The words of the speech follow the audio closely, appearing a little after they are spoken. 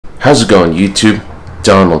How's it going, YouTube?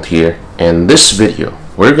 Donald here, and in this video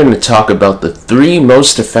we're going to talk about the 3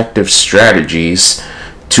 most effective strategies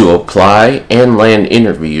to apply and land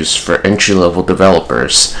interviews for entry-level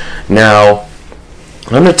developers. Now,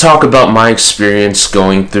 I'm going to talk about my experience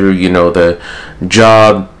going through, the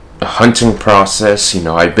job hunting process.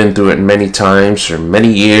 I've been through it many times for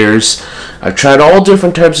many years. I've tried all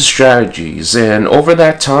different types of strategies, and over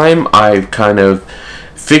that time I've kind of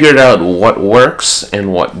figured out what works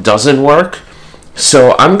and what doesn't work.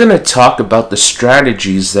 So I'm going to talk about the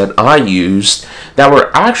strategies that I used that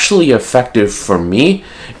were actually effective for me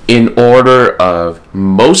in order of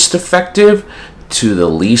most effective to the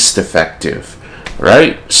least effective,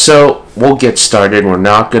 right? So we'll get started. We're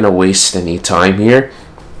not going to waste any time here.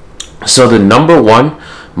 So the number 1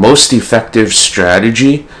 most effective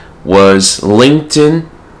strategy was LinkedIn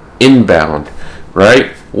inbound,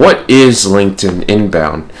 right? What is LinkedIn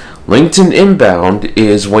inbound? LinkedIn inbound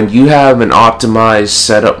is when you have an optimized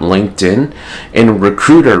setup LinkedIn and a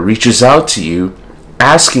recruiter reaches out to you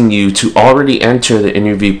asking you to already enter the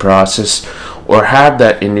interview process or have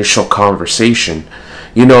that initial conversation.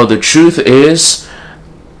 The truth is,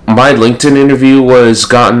 my LinkedIn interview was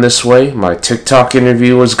gotten this way. My TikTok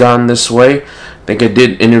interview was gotten this way. I think I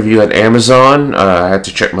did interview at Amazon. I had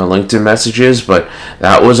to check my LinkedIn messages, but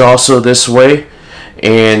that was also this way.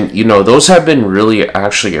 And, those have been really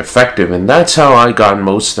actually effective. And that's how I got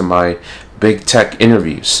most of my big tech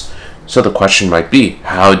interviews. So the question might be,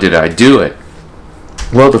 how did I do it?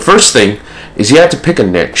 Well, the first thing is you have to pick a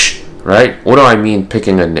niche, right? What do I mean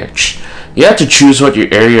picking a niche? You have to choose what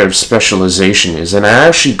your area of specialization is. And I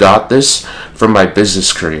actually got this from my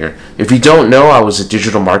business career. If you don't know, I was a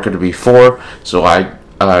digital marketer before. So I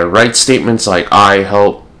write statements like, I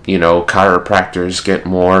help, chiropractors get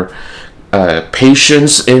more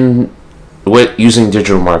patience with using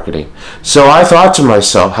digital marketing. So I thought to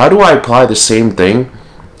myself, how do I apply the same thing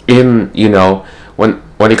in,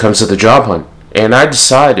 when it comes to the job hunt? And I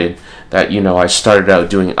decided that, I started out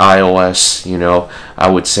doing iOS. I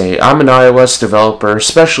would say I'm an iOS developer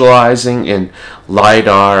specializing in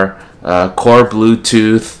LiDAR, core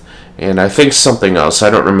Bluetooth, and I think something else. I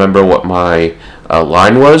don't remember what my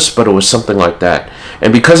line was, but it was something like that.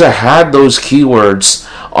 And because I had those keywords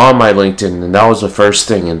on my LinkedIn, and that was the first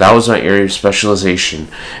thing, and that was my area of specialization,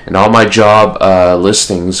 and all my job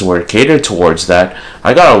listings were catered towards that,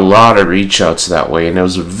 I got a lot of reach outs that way, and it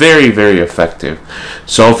was very, very effective.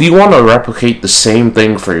 So if you want to replicate the same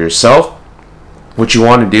thing for yourself, what you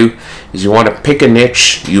want to do is you want to pick a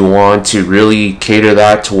niche. You want to really cater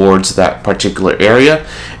that towards that particular area,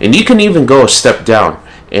 and you can even go a step down,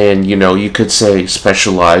 and you could say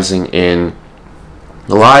specializing in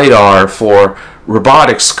LiDAR for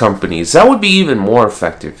robotics companies. That would be even more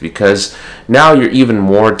effective because now you're even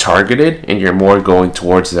more targeted and you're more going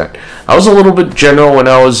towards that. I was a little bit general when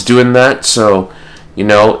I was doing that, so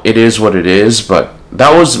it is what it is, but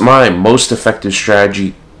that was my most effective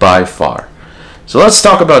strategy by far. So let's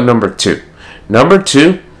talk about number 2. Number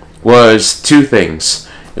 2 was 2 things.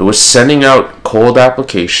 It was sending out cold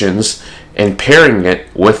applications and pairing it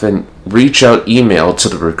with a reach out email to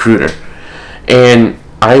the recruiter. And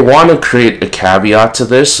I want to create a caveat to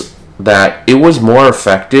this, that it was more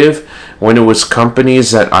effective when it was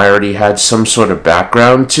companies that I already had some sort of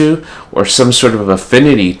background to or some sort of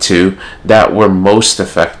affinity to that were most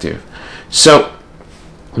effective. So,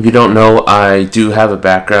 if you don't know, I do have a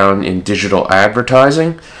background in digital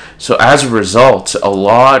advertising. So as a result, a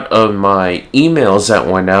lot of my emails that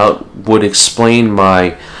went out would explain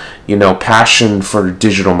my passion for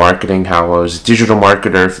digital marketing, how I was a digital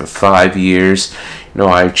marketer for 5 years.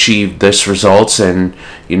 I achieved this results, and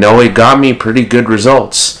it got me pretty good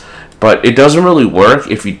results. But it doesn't really work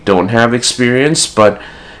if you don't have experience. But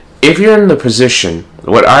if you're in the position,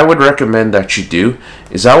 what I would recommend that you do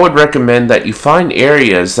is I would recommend that you find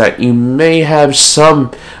areas that you may have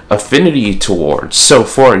some affinity towards. So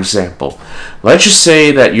for example, let's just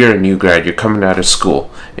say that you're a new grad, you're coming out of school,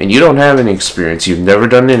 and you don't have any experience, you've never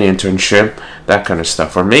done an internship, that kind of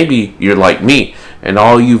stuff. Or maybe you're like me, and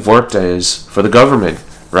all you've worked is for the government,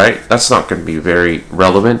 right? That's not going to be very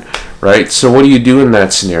relevant, right? So what do you do in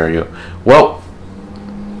that scenario? Well,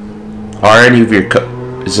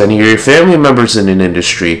 is any of your family members in an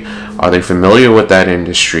industry? Are they familiar with that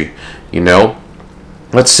industry?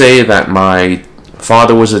 Let's say that my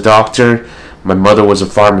father was a doctor, my mother was a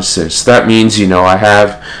pharmacist. That means, I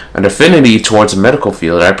have an affinity towards the medical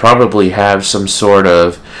field. I probably have some sort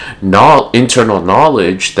of internal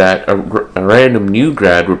knowledge that a random new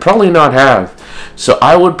grad would probably not have. So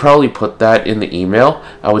I would probably put that in the email.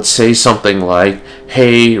 I would say something like,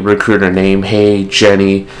 hey, recruiter name, hey,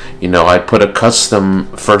 Jenny. I'd put a custom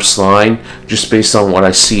first line just based on what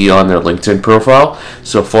I see on their LinkedIn profile.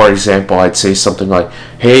 So for example, I'd say something like,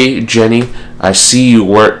 hey, Jenny, I see you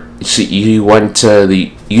went to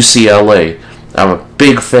the UCLA. I'm a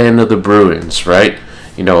big fan of the Bruins, right?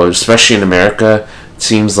 Especially in America, it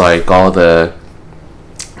seems like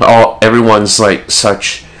everyone's like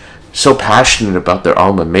so passionate about their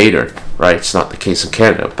alma mater, right? It's not the case in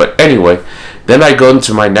Canada. But anyway, then I go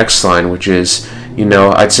into my next line, which is,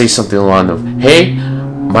 I'd say something along the, hey,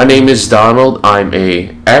 my name is Donald. I'm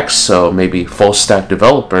a X, so maybe full stack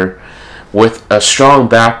developer with a strong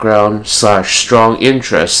background / strong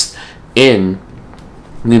interest in,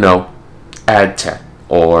 ad tech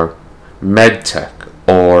or med tech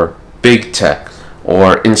or big tech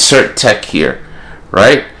or insert tech here,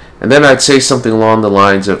 right? And then I'd say something along the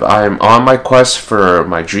lines of, I am on my quest for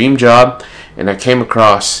my dream job, and I came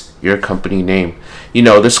across your company name.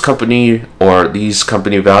 This company or these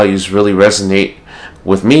company values really resonate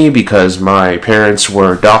with me because my parents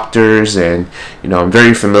were doctors, and I'm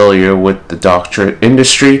very familiar with the doctorate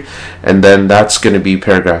industry. And then that's going to be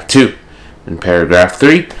paragraph 2. In paragraph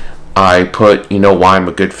 3, I put, why I'm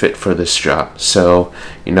a good fit for this job. So,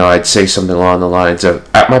 I'd say something along the lines of,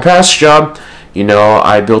 at my past job,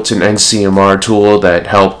 I built an NCMR tool that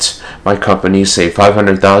helped my company save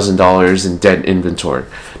 $500,000 in dead inventory.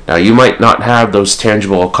 Now, you might not have those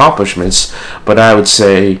tangible accomplishments, but I would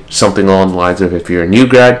say something along the lines of, if you're a new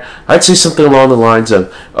grad, I'd say something along the lines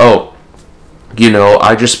of,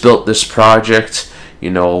 I just built this project,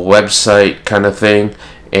 website kind of thing,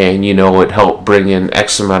 and, it helped bring in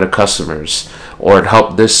X amount of customers, or it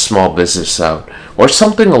helped this small business out, or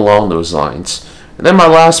something along those lines. And then my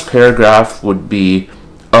last paragraph would be,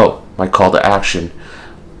 my call to action.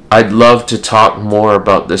 I'd love to talk more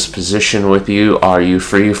about this position with you. Are you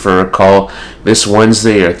free for a call this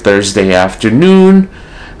Wednesday or Thursday afternoon?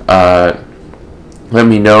 Let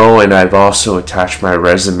me know, and I've also attached my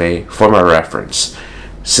resume for my reference.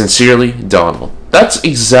 Sincerely, Donald. That's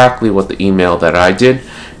exactly what the email that I did,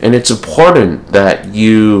 and it's important that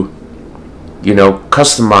you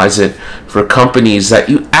customize it for companies that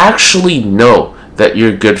you actually know that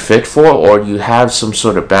you're a good fit for, or you have some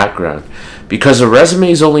sort of background, because a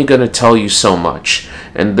resume is only going to tell you so much,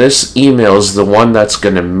 and this email is the one that's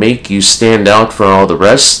going to make you stand out from all the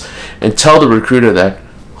rest and tell the recruiter that,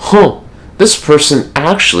 this person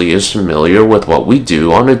actually is familiar with what we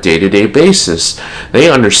do on a day-to-day basis. They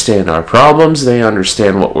understand our problems, they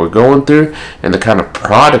understand what we're going through, and the kind of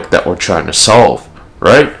product that we're trying to solve,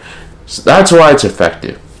 right? So that's why it's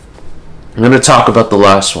effective. I'm going to talk about the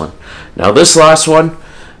last one. Now, this last one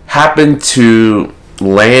happened to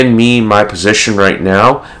land me my position right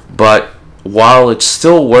now, but while it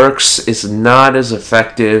still works, it's not as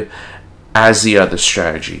effective as the other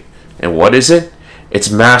strategy. And what is it? It's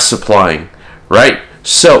mass applying, right?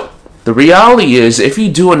 So the reality is, if you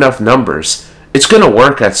do enough numbers, it's going to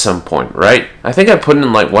work at some point, right? I think I put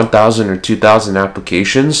in like 1,000 or 2,000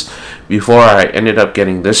 applications before I ended up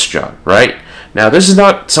getting this job, right? Now, this is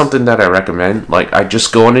not something that I recommend. Like, I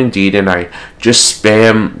just go on Indeed and I just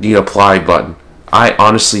spam the apply button. I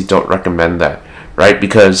honestly don't recommend that, right?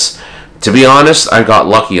 Because, to be honest, I got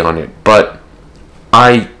lucky on it. But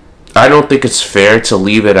I don't think it's fair to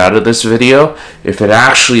leave it out of this video if it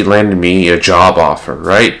actually landed me a job offer,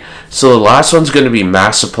 right? So the last one's going to be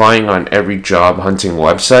mass applying on every job hunting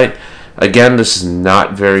website. Again, this is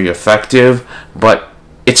not very effective, but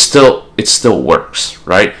it still works,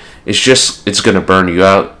 right? It's going to burn you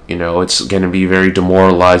out. It's going to be very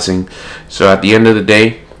demoralizing. So at the end of the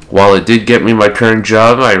day, while it did get me my current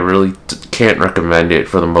job, I really can't recommend it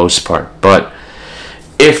for the most part. But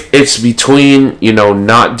if it's between,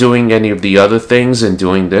 not doing any of the other things and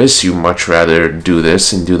doing this, you much rather do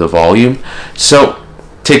this and do the volume. So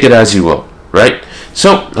take it as you will, right?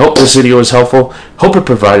 So hope this video was helpful. Hope it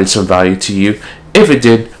provided some value to you. If it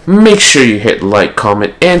did, make sure you hit like,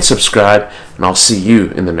 comment, and subscribe, and I'll see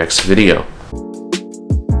you in the next video.